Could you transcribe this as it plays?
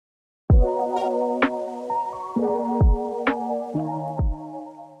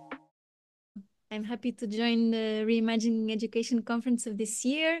happy to join the Reimagining Education Conference of this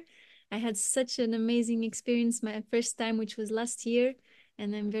year. I had such an amazing experience my first time, which was last year,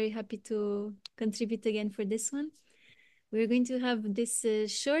 and I'm very happy to contribute again for this one. We're going to have this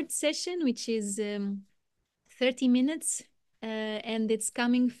short session, which is 30 minutes, and it's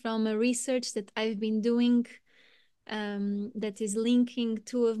coming from a research that I've been doing that is linking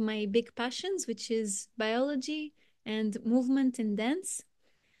two of my big passions, which is biology and movement and dance.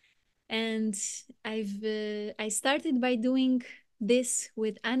 And I started by doing this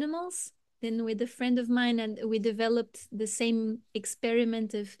with animals, then with a friend of mine, and we developed the same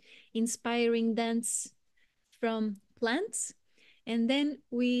experiment of inspiring dance from plants. And then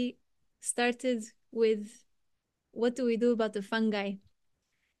we started with what do we do about the fungi?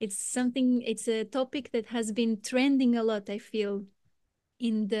 It's a topic that has been trending a lot, I feel,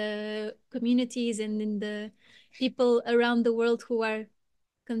 in the communities and in the people around the world who are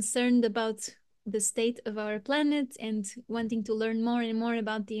concerned about the state of our planet and wanting to learn more and more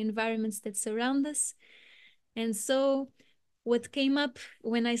about the environments that surround us. And so what came up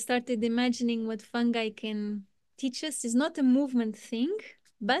when I started imagining what fungi can teach us is not a movement thing,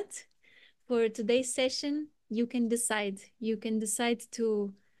 but for today's session, you can decide. You can decide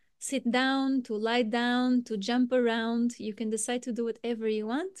to sit down, to lie down, to jump around. You can decide to do whatever you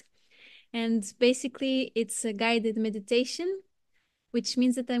want. And basically, it's a guided meditation, which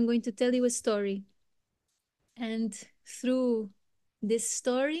means that I'm going to tell you a story. And through this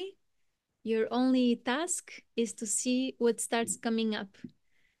story, your only task is to see what starts coming up,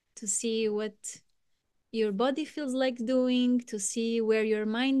 to see what your body feels like doing, to see where your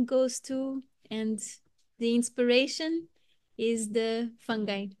mind goes to. And the inspiration is the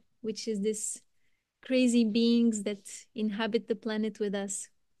fungi, which is this crazy beings that inhabit the planet with us.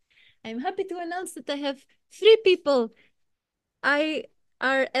 I'm happy to announce that I have 3 people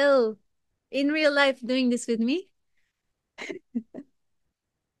IRL in real life doing this with me,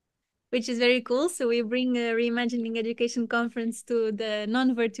 which is very cool. So we bring a Reimagining Education Conference to the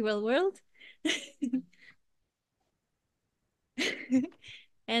non-virtual world.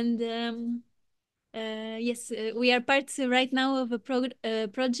 And yes, we are part right now of a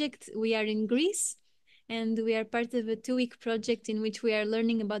project. We are in Greece, and we are part of a 2-week project in which we are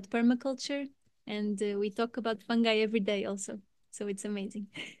learning about permaculture, and we talk about fungi every day also. So it's amazing.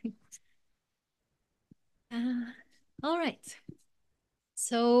 All right.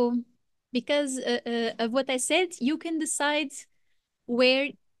 So because of what I said, you can decide where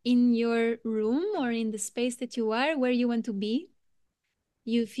in your room or in the space that you are, where you want to be.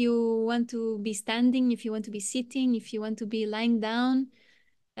 If you want to be standing, if you want to be sitting, if you want to be lying down,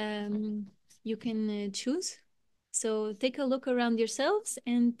 you can choose. So take a look around yourselves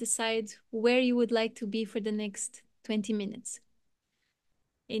and decide where you would like to be for the next 20 minutes.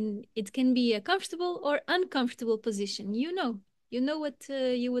 And it can be a comfortable or uncomfortable position. You know what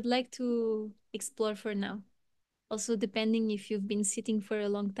you would like to explore for now. Also, depending if you've been sitting for a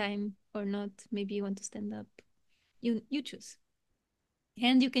long time or not, maybe you want to stand up. You choose.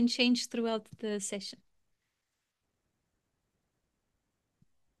 And you can change throughout the session.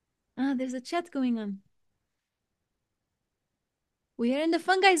 Ah, there's a chat going on. We are in the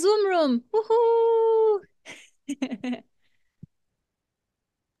fungi Zoom room. Woohoo!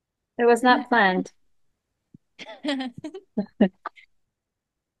 It was not planned.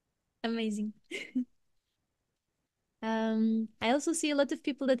 Amazing. I also see a lot of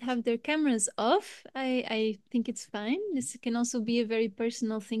people that have their cameras off. I think it's fine. This can also be a very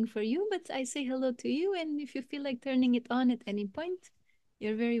personal thing for you, but I say hello to you, and if you feel like turning it on at any point,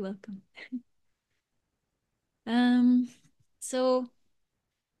 you're very welcome. So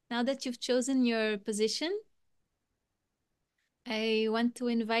now that you've chosen your position, I want to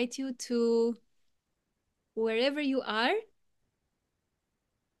invite you to wherever you are.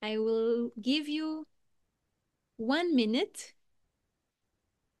 I will give you 1 minute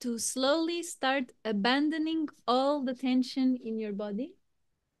to slowly start abandoning all the tension in your body.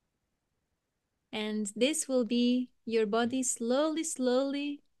 And this will be your body slowly,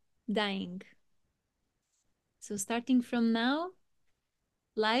 slowly dying. So starting from now,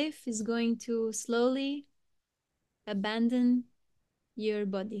 life is going to slowly abandon your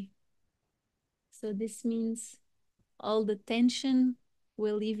body. So this means all the tension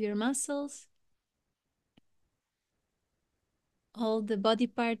will leave your muscles. All the body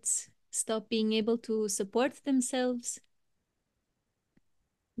parts stop being able to support themselves.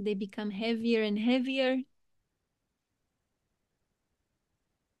 They become heavier and heavier.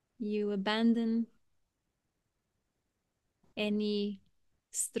 You abandon any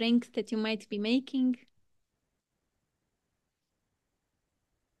strength that you might be making.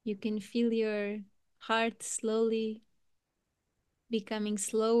 You can feel your heart slowly becoming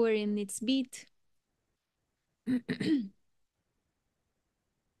slower in its beat.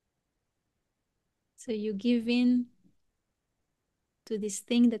 So you give in to this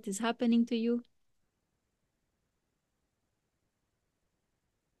thing that is happening to you.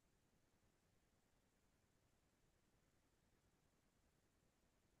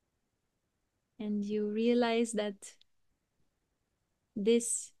 And you realize that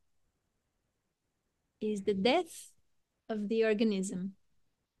this is the death of the organism.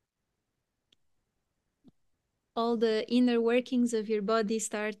 All the inner workings of your body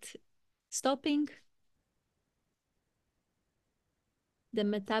start stopping. The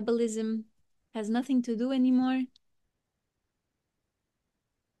metabolism has nothing to do anymore.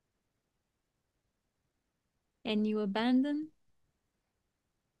 And you abandon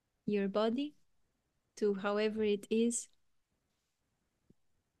your body to however it is.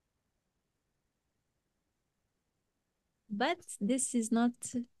 But this is not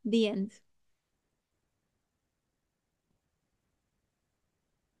the end.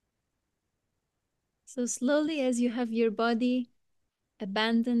 So slowly, as you have your body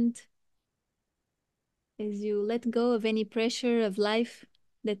abandoned, as you let go of any pressure of life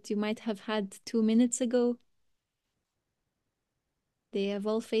that you might have had 2 minutes ago, they have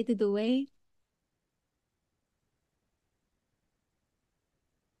all faded away.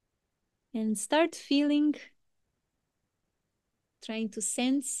 And start feeling, trying to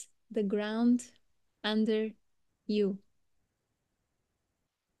sense the ground under you.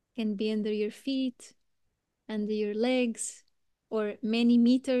 Can be under your feet, under your legs, or many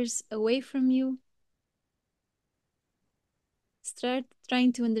meters away from you. Start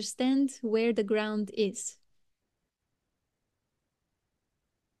trying to understand where the ground is.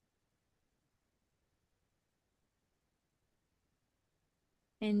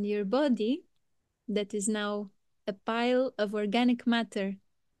 And your body, that is now a pile of organic matter,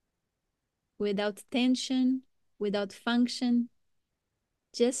 without tension, without function,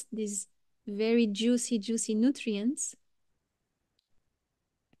 just these very juicy nutrients,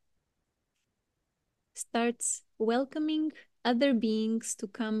 starts welcoming other beings to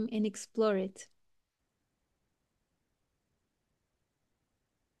come and explore it.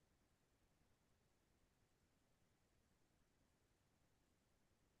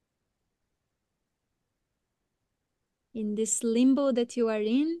 In this limbo that you are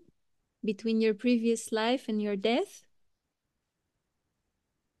in, between your previous life and your death,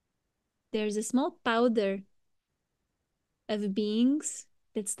 there's a small powder of beings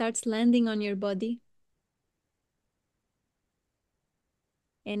that starts landing on your body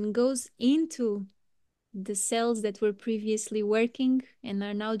and goes into the cells that were previously working and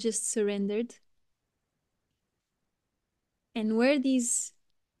are now just surrendered. And where these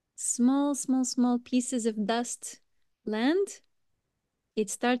small pieces of dust land, it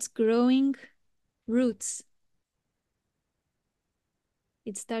starts growing roots.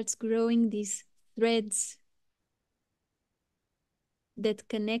 It starts growing these threads that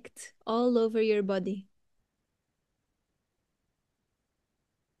connect all over your body.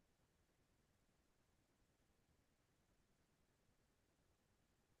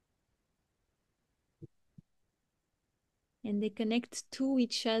 And they connect to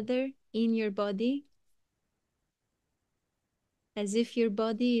each other in your body, as if your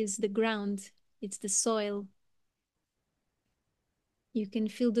body is the ground, it's the soil. You can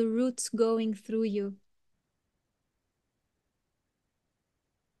feel the roots going through you.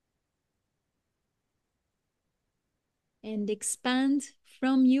 And expand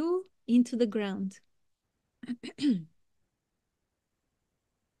from you into the ground.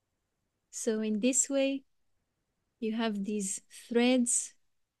 So in this way, you have these threads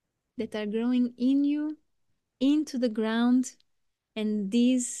that are growing in you into the ground, and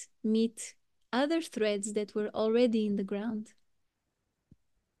these meet other threads that were already in the ground.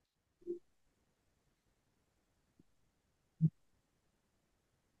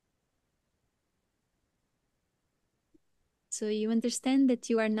 So you understand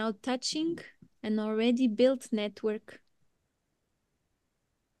that you are now touching an already built network,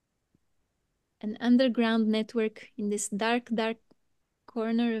 an underground network in this dark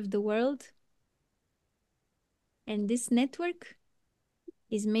corner of the world. And this network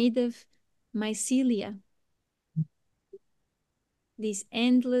is made of mycelia, these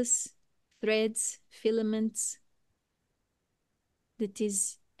endless threads, filaments, that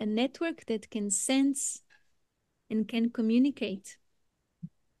is a network that can sense and can communicate.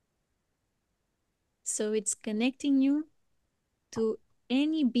 So it's connecting you to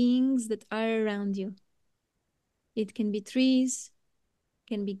any beings that are around you. It can be trees,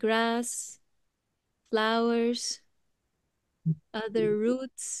 can be grass, flowers, other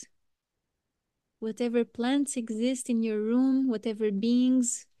roots, whatever plants exist in your room, whatever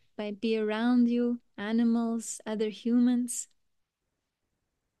beings might be around you, animals, other humans.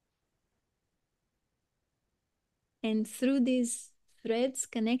 And through these threads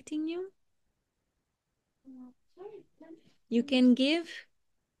connecting you, you can give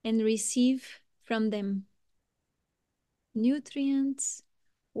and receive from them nutrients,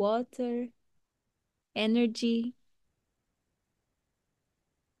 water, energy.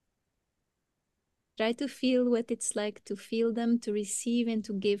 Try to feel what it's like to feel them, to receive and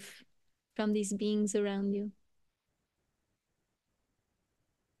to give from these beings around you.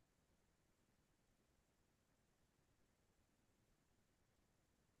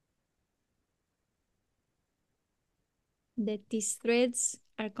 That these threads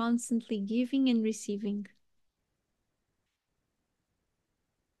are constantly giving and receiving.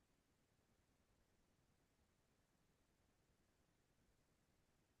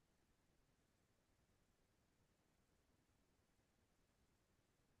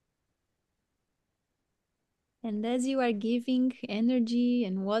 And as you are giving energy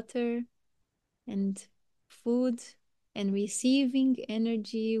and water and food and receiving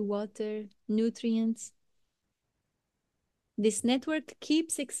energy, water, nutrients, this network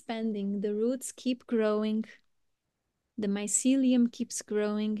keeps expanding, the roots keep growing, the mycelium keeps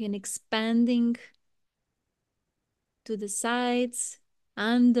growing and expanding to the sides,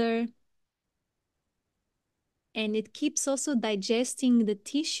 under, and it keeps also digesting the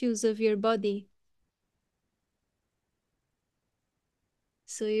tissues of your body.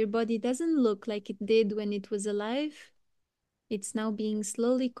 So your body doesn't look like it did when it was alive. It's now being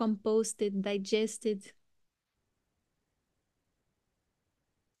slowly composted, digested,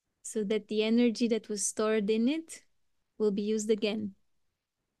 so that the energy that was stored in it will be used again.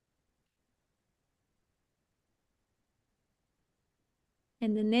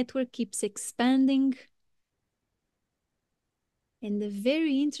 And the network keeps expanding. And the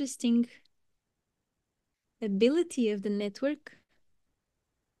very interesting ability of the network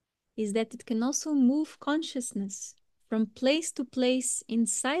is that it can also move consciousness from place to place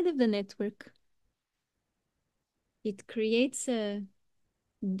inside of the network. It creates a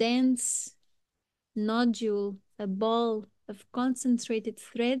dense nodule, a ball of concentrated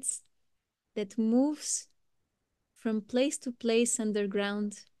threads that moves from place to place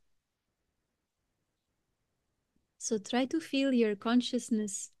underground. So try to feel your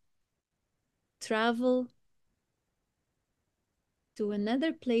consciousness travel to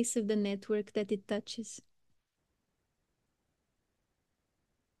another place of the network that it touches.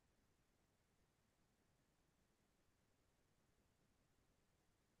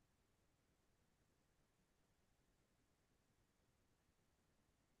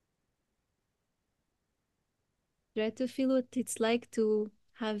 Try to feel what it's like to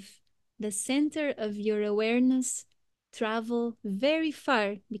have the center of your awareness travel very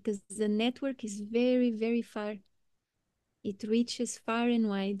far, because the network is very, very far. It reaches far and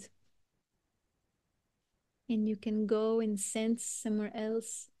wide. And you can go and sense somewhere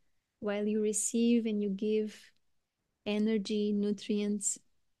else while you receive and you give energy, nutrients.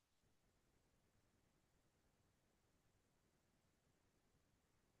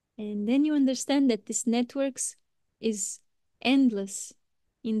 And then you understand that this networks is endless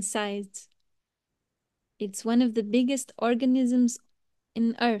inside. It's one of the biggest organisms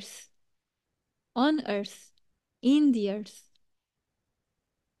in Earth, on Earth, in the Earth.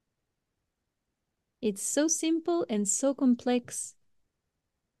 It's so simple and so complex,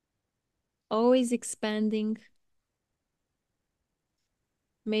 always expanding,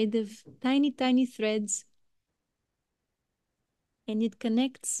 made of tiny, tiny threads, and it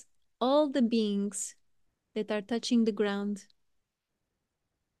connects all the beings that are touching the ground.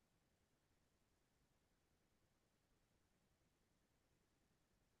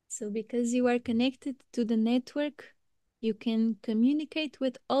 So because you are connected to the network, you can communicate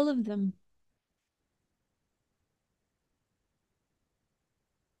with all of them.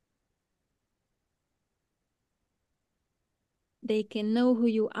 They can know who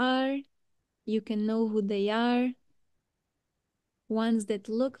you are, you can know who they are. Ones that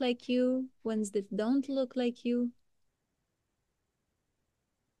look like you, ones that don't look like you.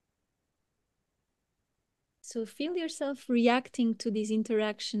 So feel yourself reacting to these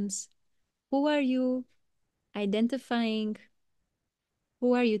interactions. Who are you identifying?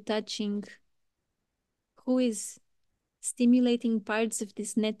 Who are you touching? Who is stimulating parts of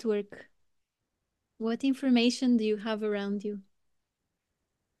this network? What information do you have around you?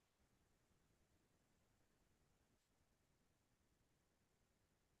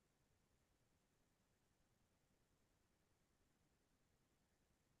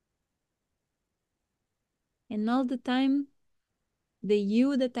 And all the time, the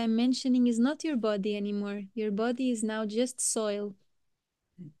you that I'm mentioning is not your body anymore. Your body is now just soil.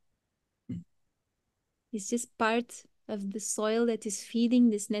 It's just part of the soil that is feeding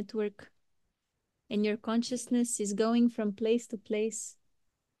this network. And your consciousness is going from place to place.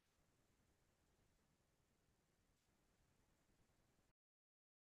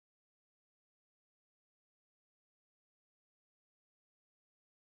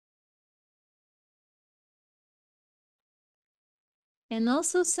 And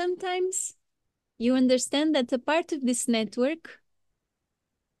also sometimes you understand that a part of this network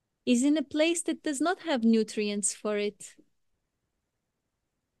is in a place that does not have nutrients for it.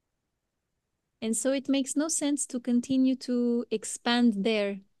 And so it makes no sense to continue to expand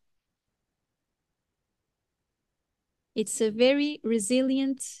there. It's a very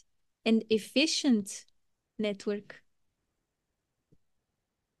resilient and efficient network.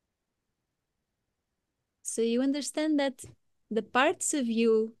 So you understand that the parts of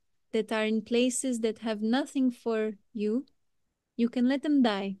you that are in places that have nothing for you, you can let them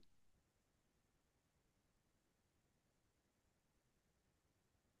die.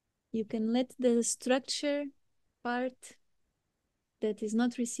 You can let the structure part that is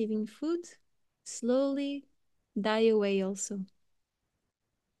not receiving food slowly die away also.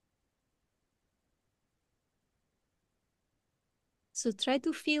 So try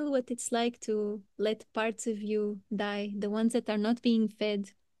to feel what it's like to let parts of you die, the ones that are not being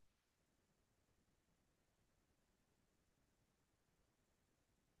fed.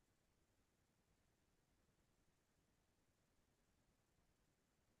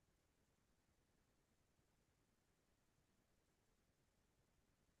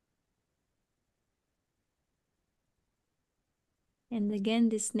 And again,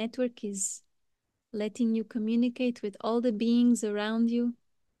 this network is letting you communicate with all the beings around you.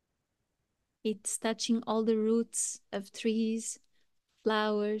 It's touching all the roots of trees,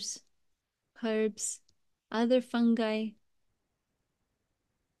 flowers, herbs, other fungi,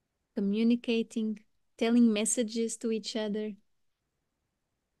 communicating, telling messages to each other.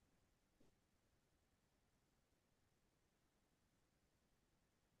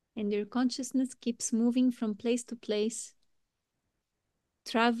 And your consciousness keeps moving from place to place,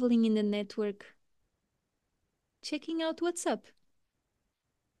 traveling in the network, checking out what's up.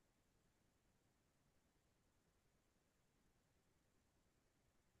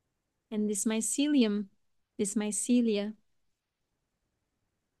 And this mycelium, this mycelia,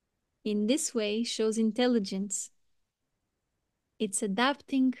 in this way shows intelligence. It's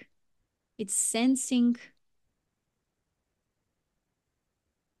adapting, it's sensing,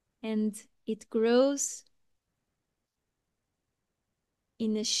 and it grows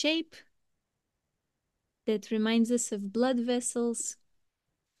in a shape that reminds us of blood vessels,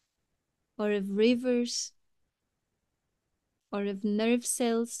 or of rivers, or of nerve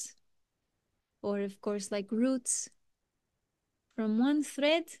cells, or of course like roots. From one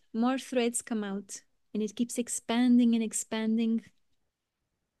thread, more threads come out, and it keeps expanding and expanding,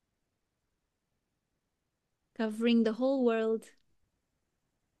 covering the whole world,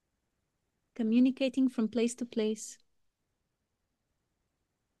 communicating from place to place.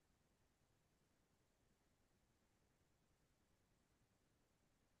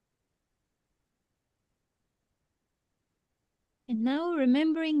 And now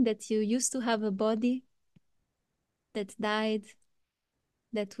remembering that you used to have a body that died,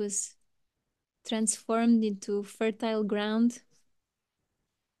 that was transformed into fertile ground.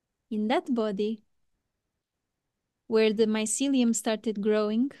 In that body, where the mycelium started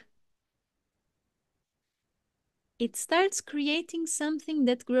growing, it starts creating something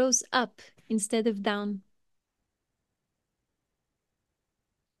that grows up instead of down.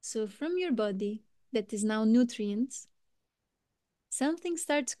 So from your body, that is now nutrients, something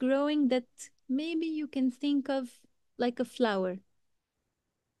starts growing that maybe you can think of like a flower.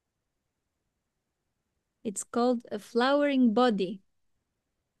 It's called a flowering body.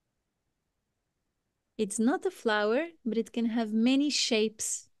 It's not a flower, but it can have many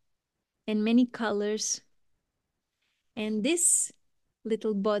shapes and many colors. And this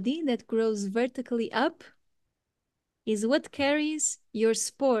little body that grows vertically up is what carries your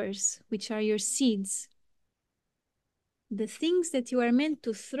spores, which are your seeds. The things that you are meant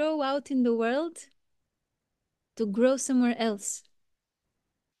to throw out in the world to grow somewhere else.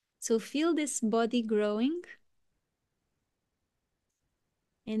 So feel this body growing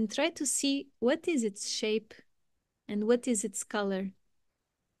and try to see what is its shape and what is its color.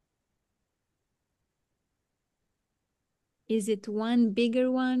 Is it one bigger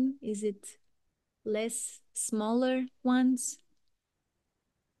one? Is it less smaller ones?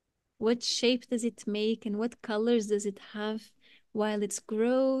 What shape does it make and what colors does it have while it's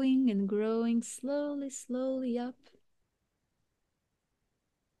growing and growing slowly, slowly up?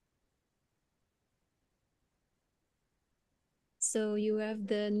 So you have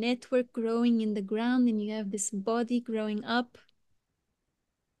the network growing in the ground and you have this body growing up.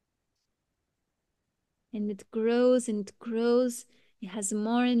 And it grows and it grows. It has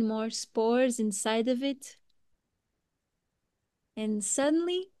more and more spores inside of it. And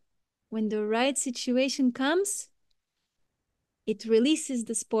suddenly, when the right situation comes, it releases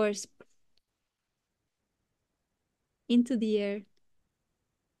the spores into the air.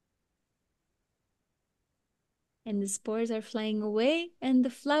 And the spores are flying away and the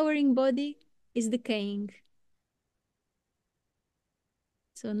flowering body is decaying.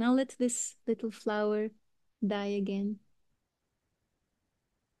 So now let this little flower die again.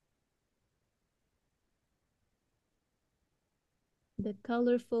 The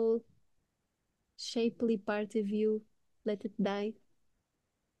colorful, shapely part of you, let it die.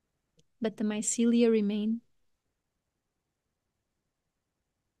 But the mycelia remain.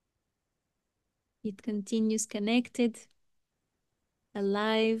 It continues connected,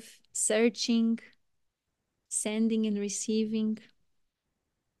 alive, searching, sending and receiving.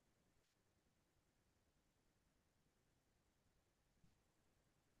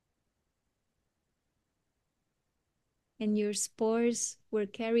 And your spores were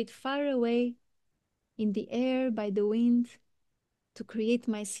carried far away in the air by the wind to create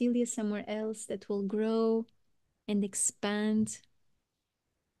mycelia somewhere else that will grow and expand.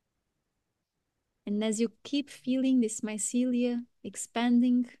 And as you keep feeling this mycelia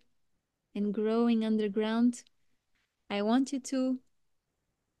expanding and growing underground, I want you to,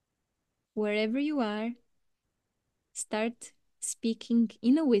 wherever you are, start speaking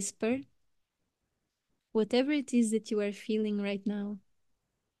in a whisper, whatever it is that you are feeling right now.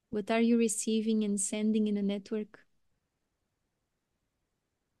 What are you receiving and sending in a network?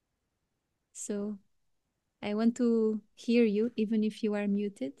 So I want to hear you, even if you are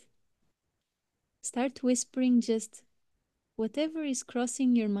muted. Start whispering just whatever is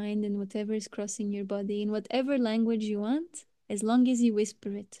crossing your mind and whatever is crossing your body in whatever language you want, as long as you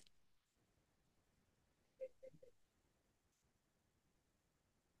whisper it.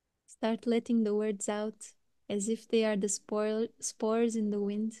 Start letting the words out as if they are the spores in the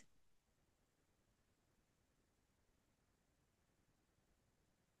wind.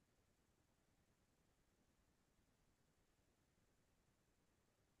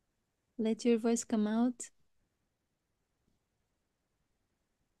 Let your voice come out.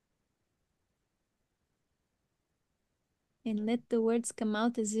 And let the words come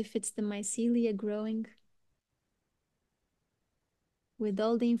out as if it's the mycelia growing with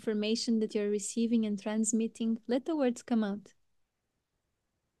all the information that you're receiving and transmitting. Let the words come out.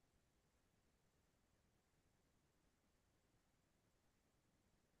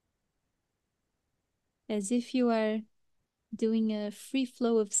 As if you are doing a free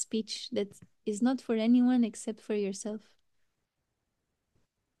flow of speech that is not for anyone except for yourself.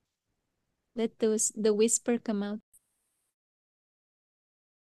 Let the whisper come out.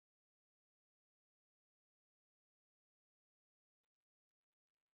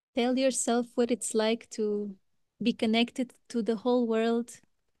 Tell yourself what it's like to be connected to the whole world,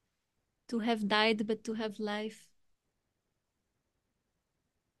 to have died but to have life.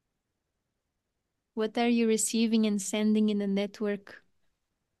 What are you receiving and sending in the network?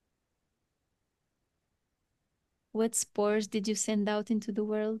 What spores did you send out into the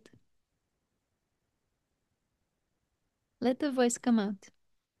world? Let the voice come out.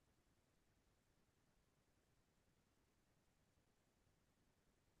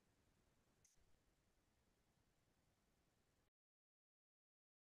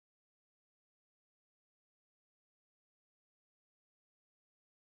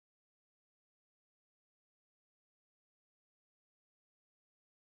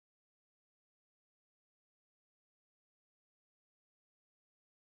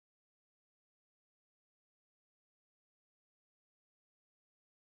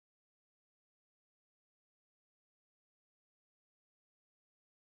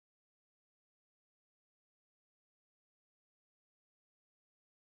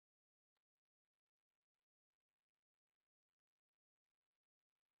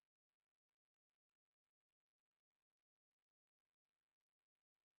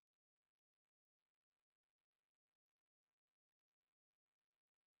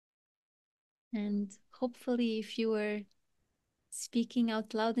 And hopefully, if you are speaking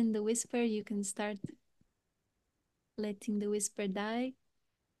out loud in the whisper, you can start letting the whisper die.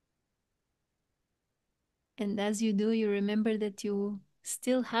 And as you do, you remember that you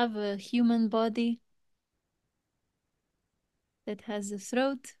still have a human body that has a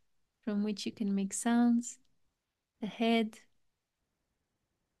throat from which you can make sounds, a head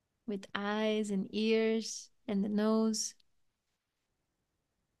with eyes and ears, and the nose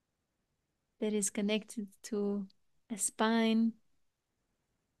that is connected to a spine,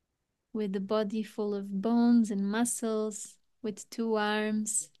 with the body full of bones and muscles, with 2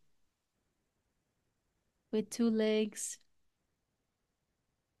 arms, with 2 legs,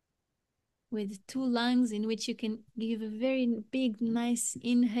 with 2 lungs in which you can give a very big, nice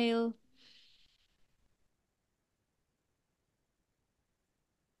inhale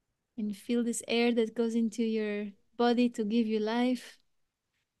and feel this air that goes into your body to give you life.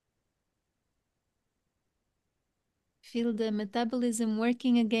 Feel the metabolism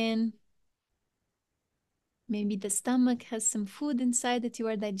working again. Maybe the stomach has some food inside that you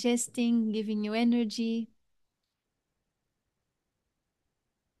are digesting, giving you energy.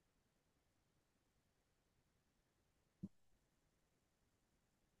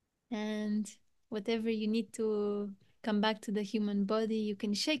 And whatever you need to come back to the human body, you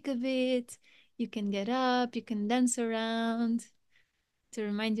can shake a bit, you can get up, you can dance around to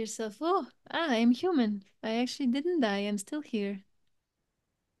remind yourself, oh, I am human. I actually didn't die. I'm still here.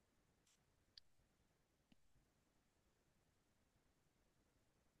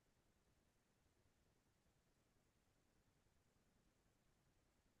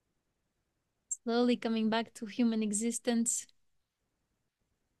 Slowly coming back to human existence,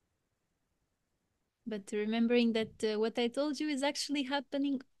 but remembering that what I told you is actually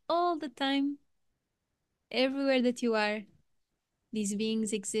happening all the time, everywhere that you are. These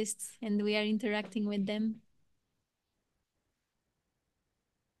beings exist and we are interacting with them.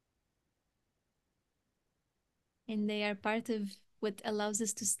 And they are part of what allows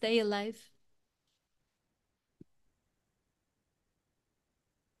us to stay alive.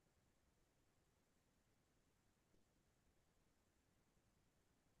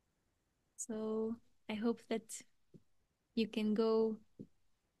 So I hope that you can go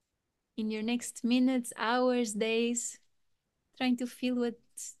in your next minutes, hours, days, trying to feel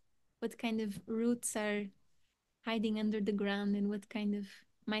what kind of roots are hiding under the ground and what kind of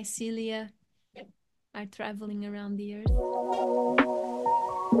mycelia are traveling around the earth.